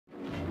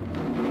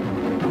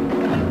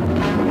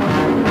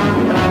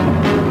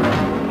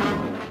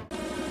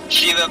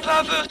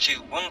Bravo Bravo to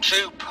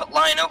 1-2,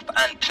 line up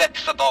and prep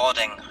for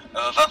boarding.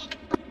 Over.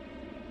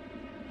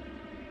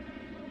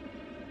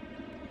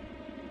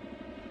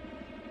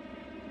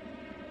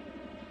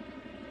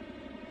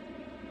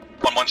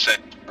 One set.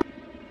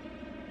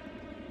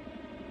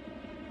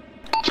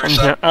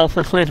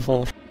 Alpha clear to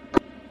board.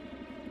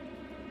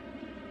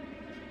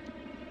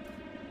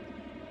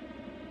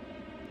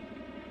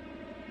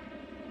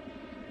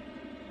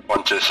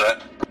 One two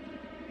set.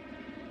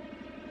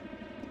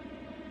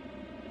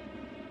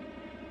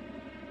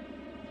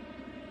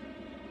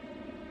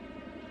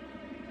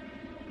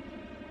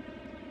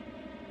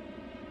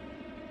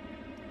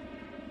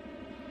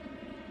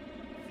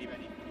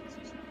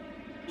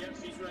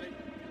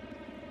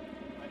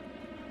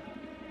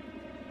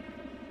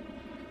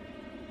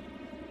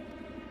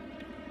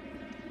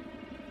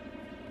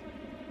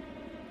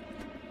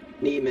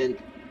 Neiman.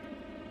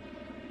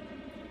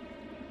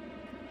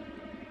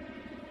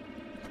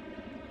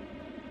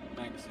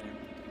 Thanks, Sam.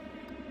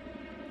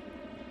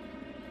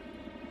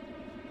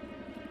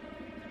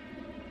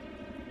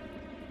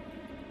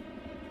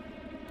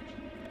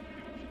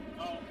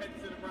 Oh, head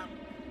to the ramp.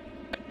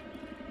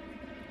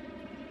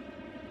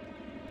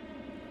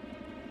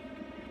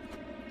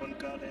 One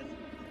got in.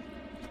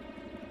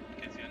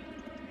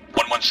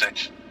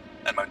 116.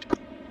 And mount.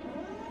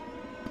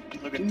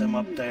 Look at them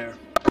up there.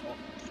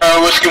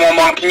 Whiskey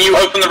 1-1, can you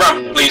open the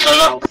ramp, please,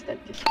 over?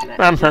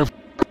 Ramp open.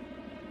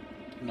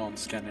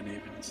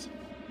 Non-Scandinavians.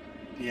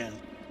 Yeah.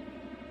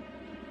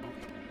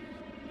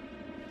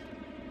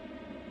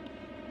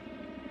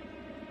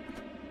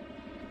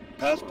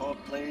 Passport,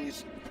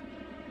 please.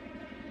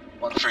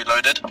 1-3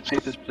 loaded.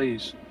 Papers,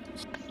 please.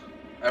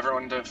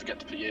 Everyone don't forget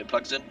to put your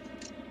earplugs in.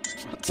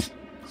 What?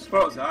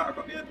 What was that? I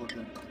got the earplugs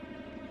in.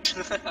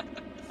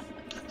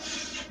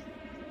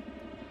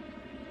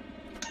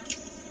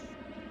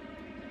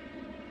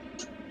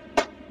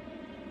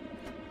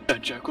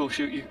 Don't joke, we'll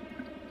shoot you.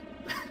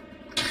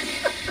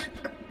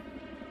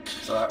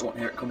 So I won't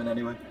hear it coming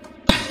anyway.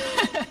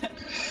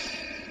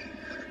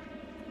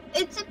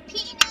 It's a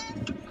penis!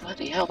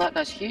 Bloody hell, that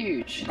guy's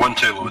huge.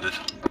 1-2 loaded.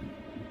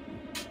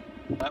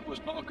 That was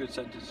not a good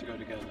sentence to go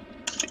together.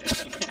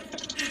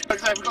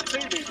 Looks like we've got 2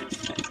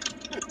 leaders.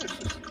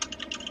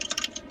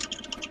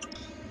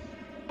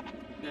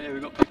 Yeah,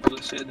 we've got people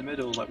that sit in the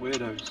middle like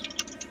weirdos.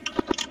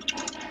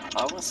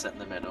 I will sit in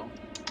the middle.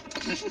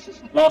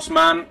 Last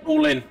man,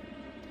 all in.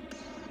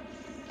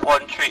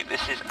 1-3,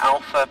 this is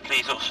Alpha.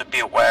 Please also be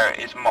aware it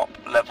is MOP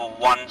level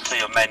 1, so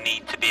your men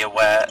need to be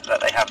aware that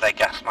they have their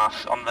gas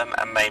masks on them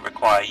and may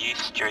require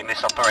use during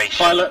this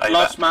operation. Pilot, over.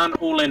 last man,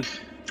 all in. 1-1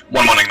 It's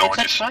a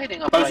acknowledges. trading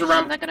Close operation, the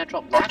ramp. they're gonna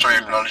drop Last gas 3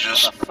 now.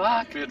 acknowledges. What the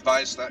fuck? Be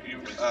advised that you,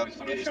 it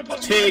is possible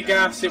Tear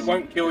gas, it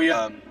won't kill you.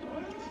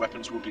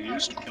 weapons will be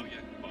used.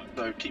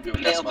 So keep your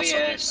gas It'll masks be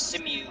on a you.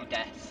 simu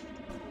death.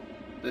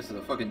 This is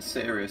a fucking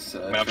serious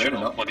I'm sure training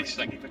not up. bloody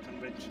thing.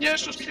 Yeah,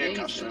 it's just tear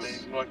gas, so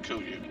Jesus. it won't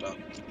kill you.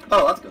 Done.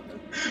 Oh, that's good then.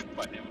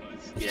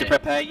 Yeah.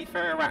 prepare you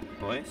for a rack,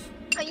 boys.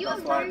 Are you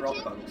That's a why I virgin?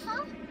 rock bubbles.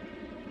 Huh?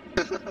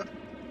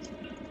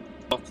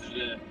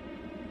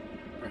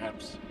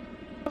 Perhaps.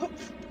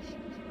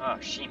 Oh,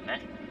 she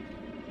man.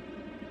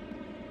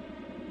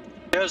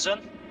 Yozen,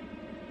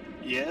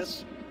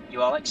 Yes.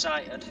 you all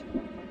excited?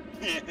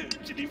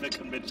 Geneva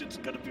Convention's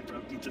gonna be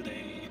broken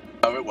today.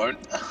 No, it won't.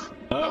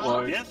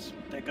 Yes,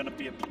 they're gonna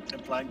be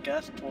applying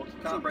gas towards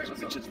Can't break which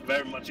myself. is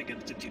very much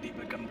against the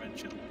Geneva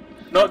Convention.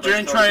 Not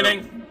during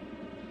training.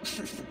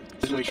 This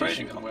is a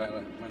training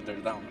when they're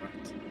down,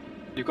 right?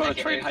 You've got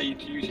to train how you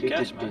use your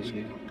gas mask.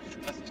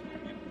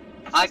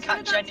 I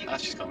can't genuinely.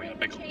 That's just gonna be a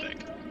big old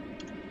dick.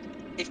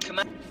 If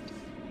command.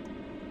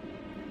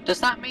 Does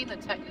that mean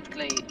that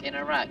technically in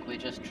Iraq we're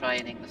just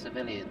training the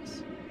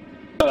civilians?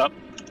 Shut up.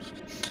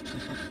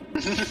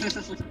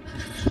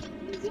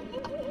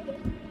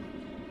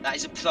 That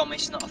is a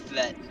promise, not a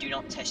threat. Do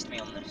not test me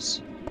on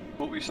this.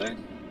 What were you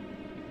saying?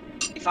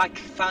 If I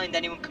find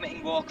anyone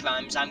committing war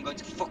crimes, I'm going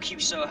to fuck you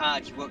so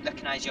hard you won't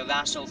recognise your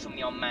arsehole from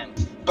your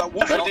mouth. But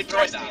what Do would not enjoy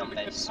test me that? on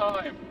this.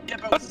 Yeah,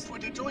 but what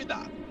would enjoy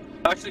that?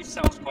 Actually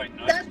sounds quite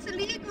nice. That's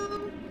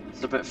illegal!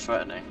 It's a bit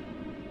threatening.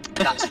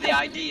 That's the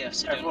idea,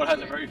 so Everyone don't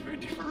has do a it. very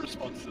different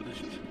response to this.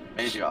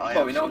 Major, I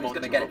Well, we know who's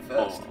gonna get it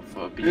first.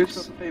 For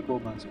abuse.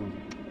 paintball mask on?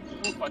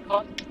 I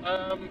can't,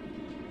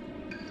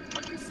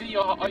 I can see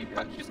your eye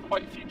patch is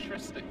quite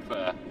futuristic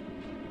there.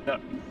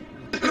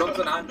 It runs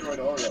an Android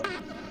Oreo.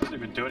 Doesn't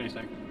even do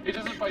anything. It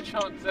doesn't by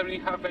chance only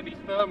have any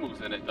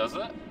thermals in it, does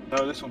it?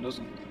 No, this one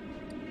doesn't.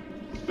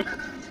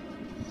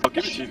 I'll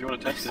give it to you if you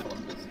want to test it.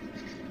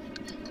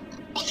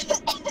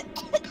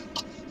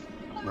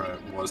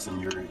 Right, Watson,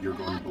 you're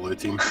going blue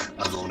team.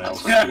 Everyone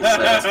else.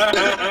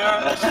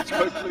 Let's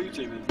go blue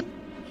team, isn't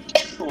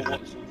it? Poor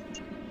Watson.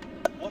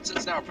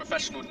 Watson's now a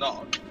professional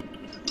knock.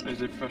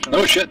 Is it professional?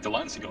 Oh shit,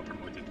 Delancey got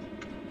promoted.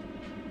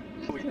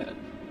 Oh yeah.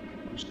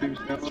 Must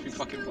be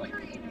fucking like.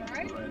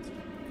 Right?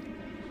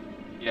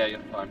 Yeah, you're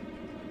fine.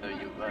 No,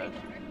 you're red.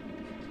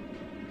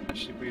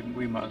 Actually,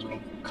 we might as well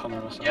colour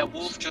ourselves. Yeah,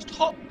 Wolf just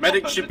hop.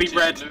 Medic hop should over be to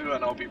red. Blue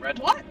and I'll be red.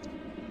 What?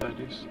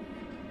 Ladies.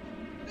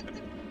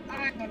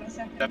 Hang on a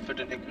second. Leopard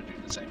and Nick are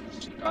doing the same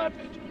as the guy I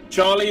paid.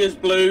 Charlie is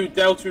blue,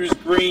 Delta is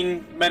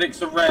green,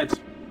 medics are red.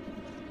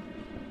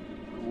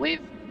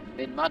 We've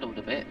been muddled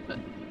a bit, but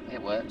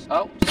it works.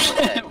 Oh,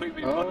 We've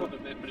been muddled a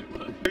bit, but it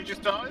worked. Who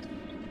just died?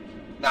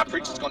 Nah,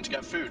 Preacher's gone to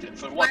get food.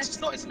 For once, it's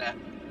not, isn't it?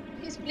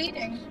 He's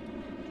bleeding.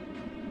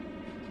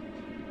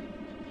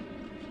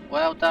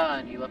 well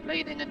done. You were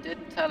bleeding and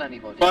didn't tell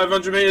anybody.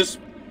 500 meters.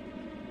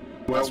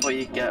 That's what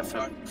you get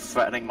for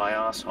threatening my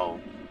asshole.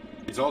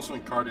 He's also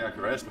in cardiac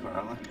arrest,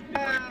 apparently.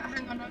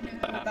 Hang on, I'll do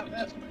that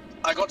bit.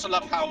 I got to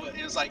love how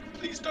it was like,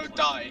 please don't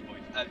die,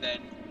 and then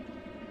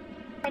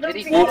I don't Did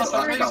he think fall it's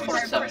off room the for roof or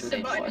a press the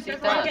something? button. What has If he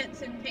everyone done?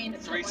 gets in pain,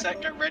 it's 3 not my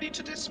sec, get fault. ready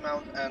to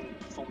dismount and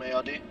perform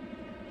ARD. He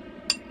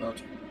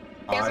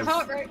has a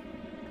heart rate.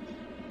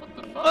 What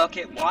the fuck?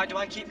 Okay, why do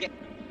I keep getting...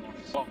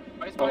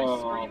 Why is my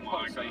screen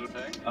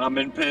pulsating? I'm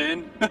in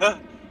pain.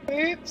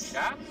 Oops.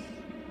 Gas?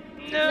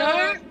 No.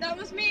 No, that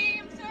was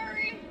me. I'm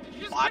sorry. Did you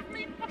just What? give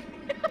me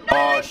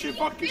Oh, she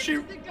fucking,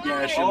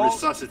 yeah, she Oh.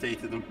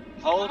 resuscitated him.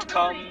 Hold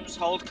comms,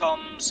 hold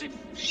comms. If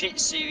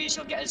shit's serious,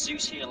 he'll get a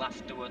Zeus heal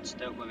afterwards.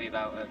 Don't worry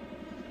about it.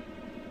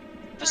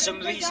 For some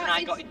Right, reason,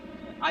 that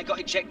I got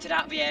ejected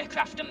out of the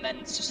aircraft and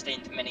then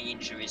sustained many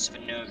injuries for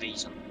no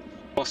reason.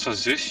 What's a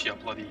Zeus, you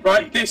bloody...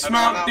 Right,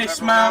 dismount,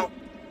 dismount.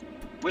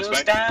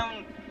 Wheels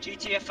down,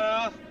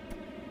 GTFO.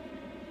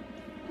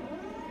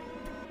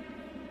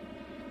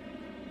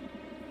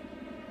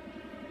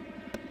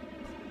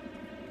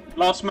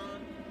 Last man.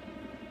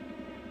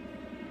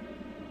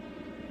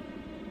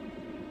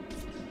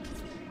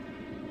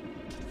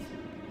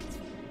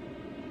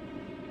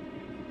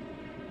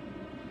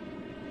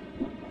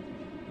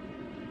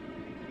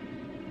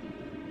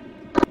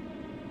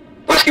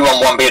 Whiskey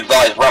 1-1, be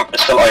advised, ramp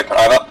is still open,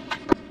 over.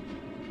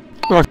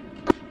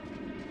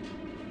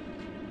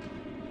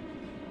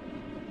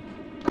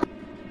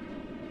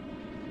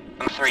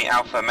 And 3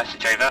 Alpha,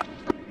 message over.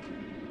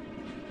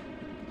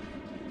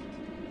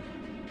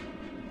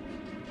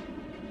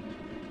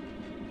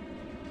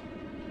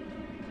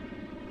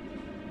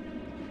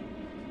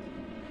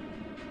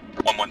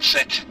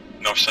 Set,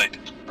 north side.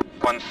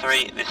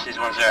 1-3, this is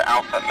 1-0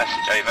 Alpha,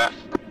 message over.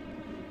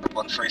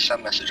 1-3,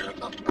 send message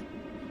over.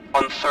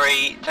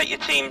 1-3, take your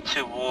team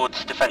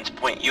towards Defence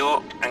Point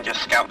York and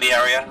just scout the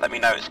area, let me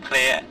know it's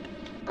clear.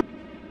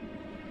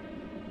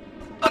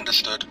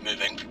 Understood,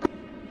 moving.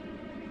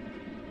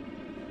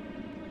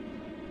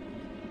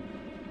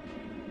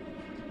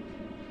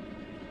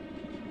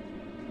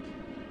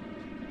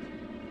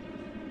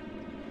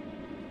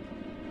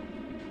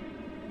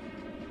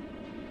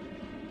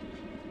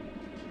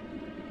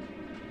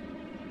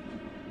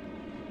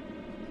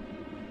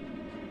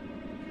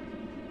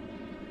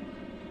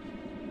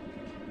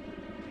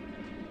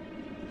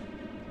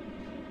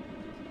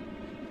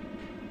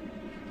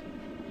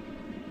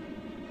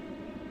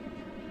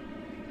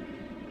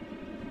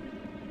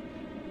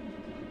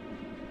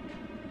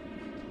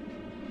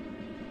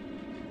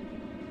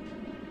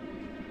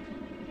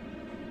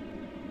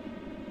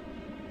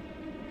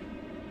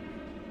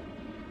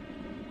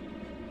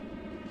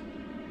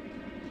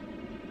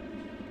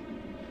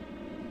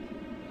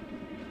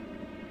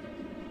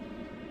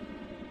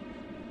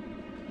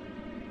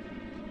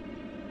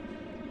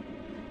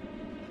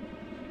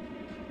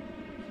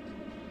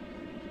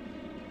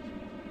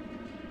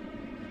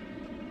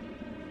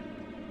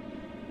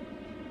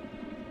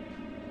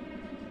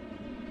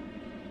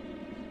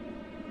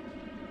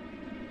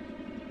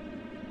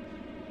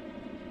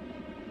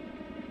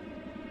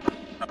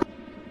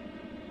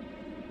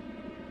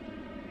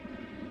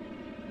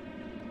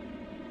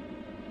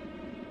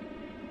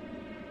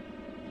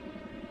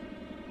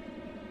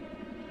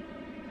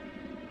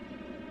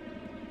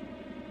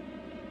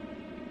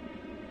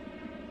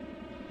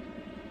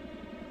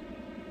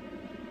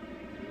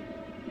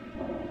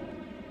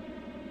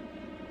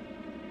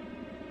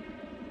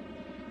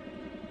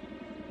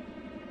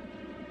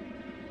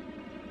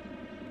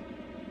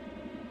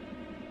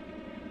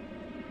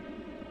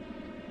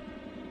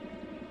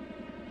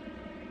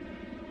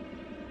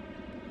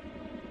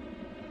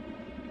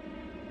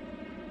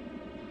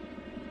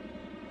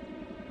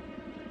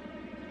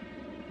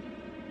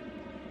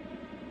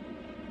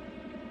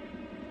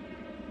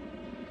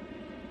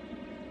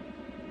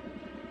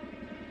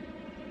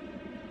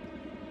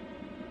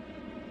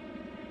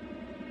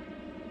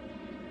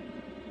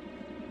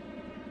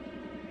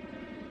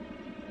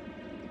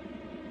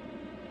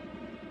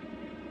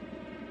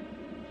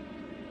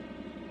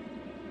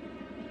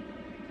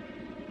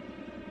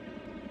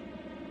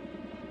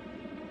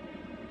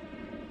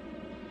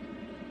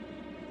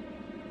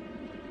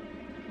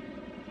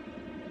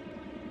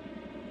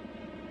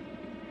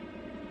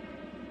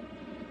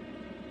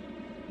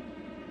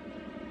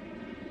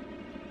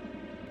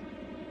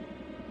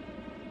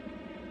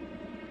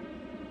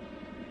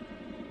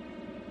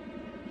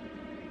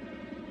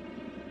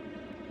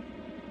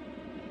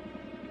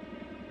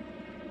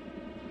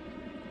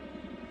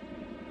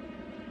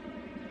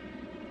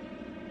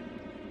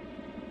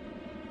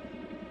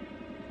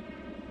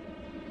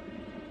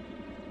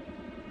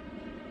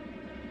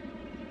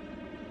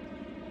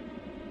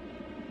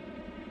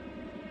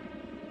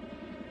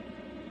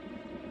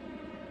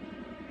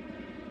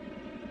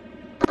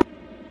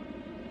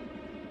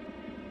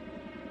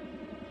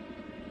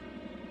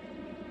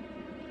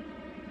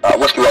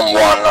 Whiskey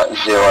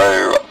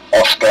 110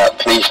 Oscar,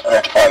 please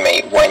notify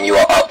me when you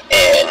are up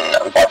in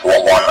Viper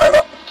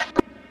 11,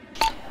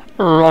 over.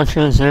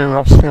 Roger, 0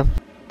 Oscar.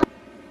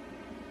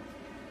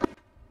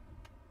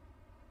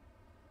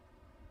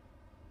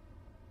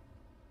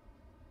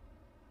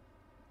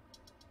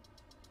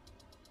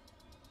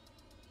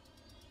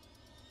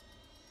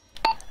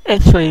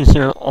 X-ray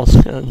 0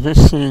 Oscar,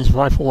 this is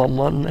Viper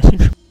 11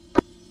 message.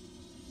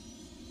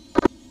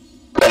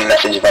 The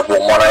message is Viper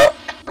 11, over.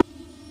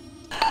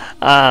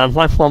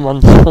 Viper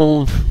 11's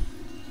full. Do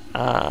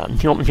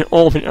you want me to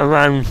orbit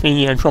around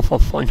the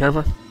drop-off point,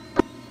 over?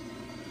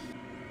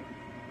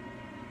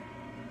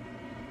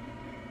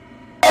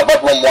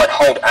 Viper 11,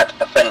 hold at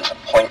Defence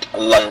Point,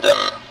 London.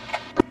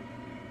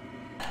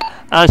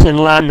 As in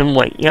land and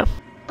wait, yep.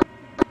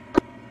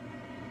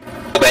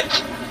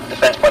 Orbit,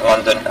 Defence Point,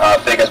 London,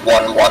 figures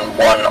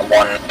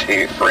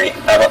 111123,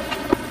 over.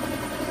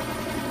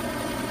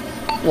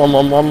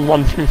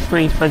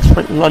 111123, Defence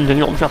Point, London.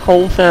 You want me to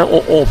hold there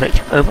or orbit,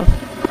 over?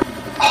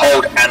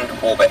 Hold and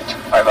orbit,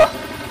 over.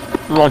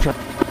 Roger.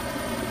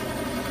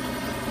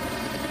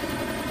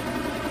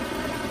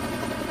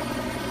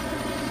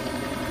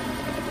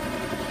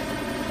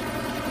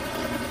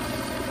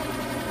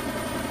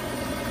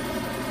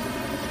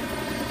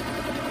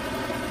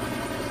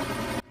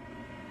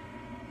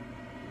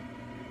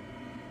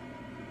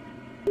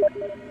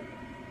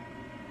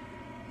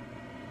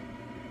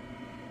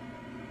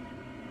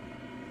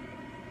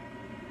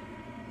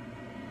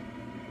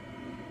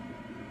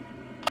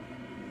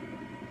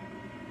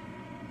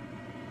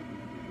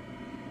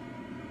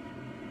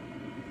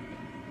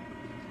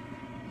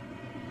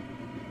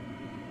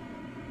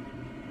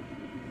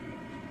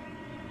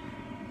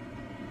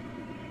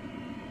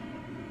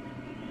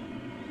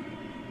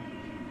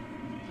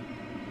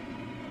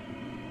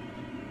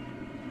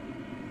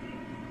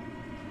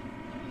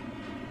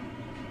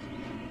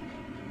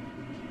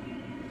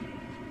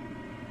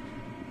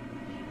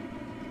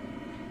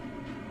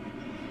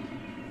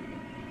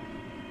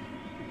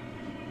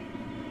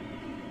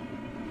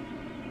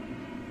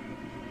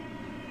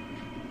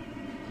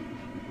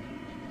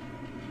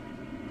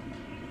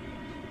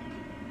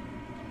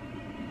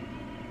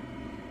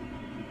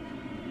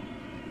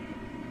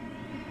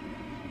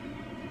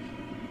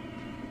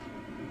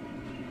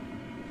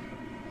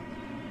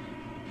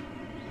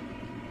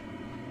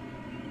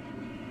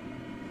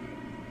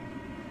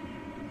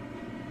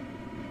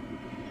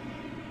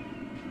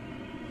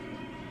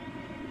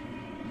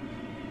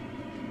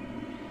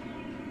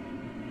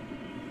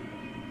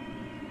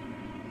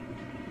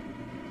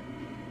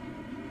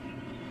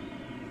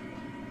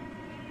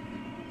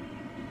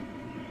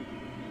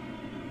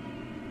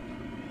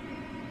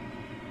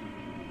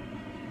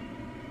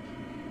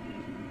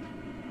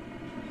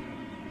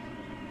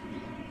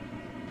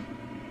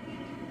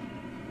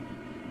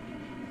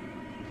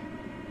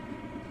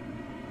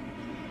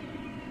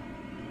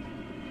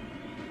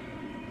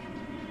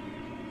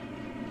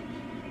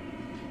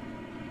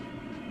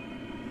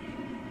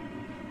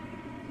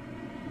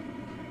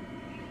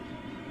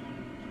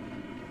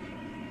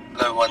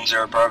 Hello,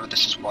 10 Bravo,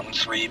 this is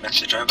 13,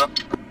 message over.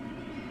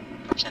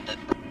 Send it.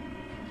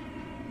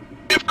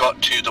 We've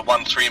got to the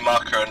 13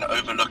 marker and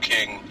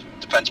overlooking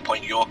Defence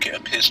Point York. It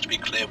appears to be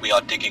clear we are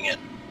digging in.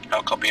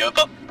 How copy,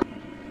 over?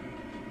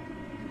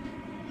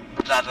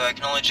 Bravo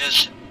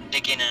acknowledges,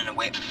 dig in and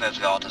await for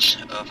further orders,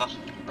 over.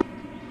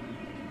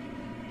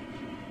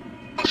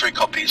 13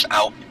 copies,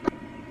 out.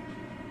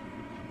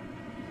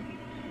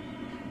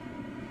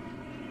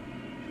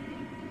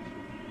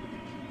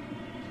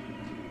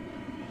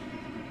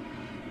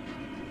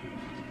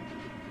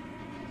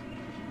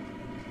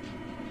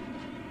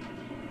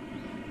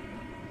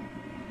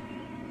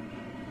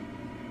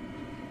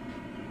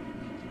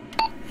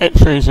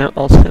 X-ray 0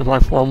 Oscar,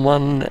 Viper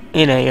 11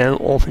 in AO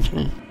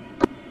orbiting.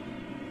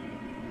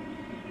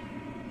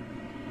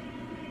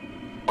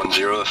 10,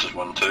 this is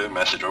 12,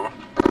 message over.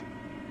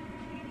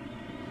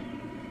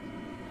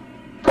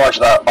 Roger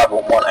that, Viper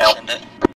 11 out. Send it.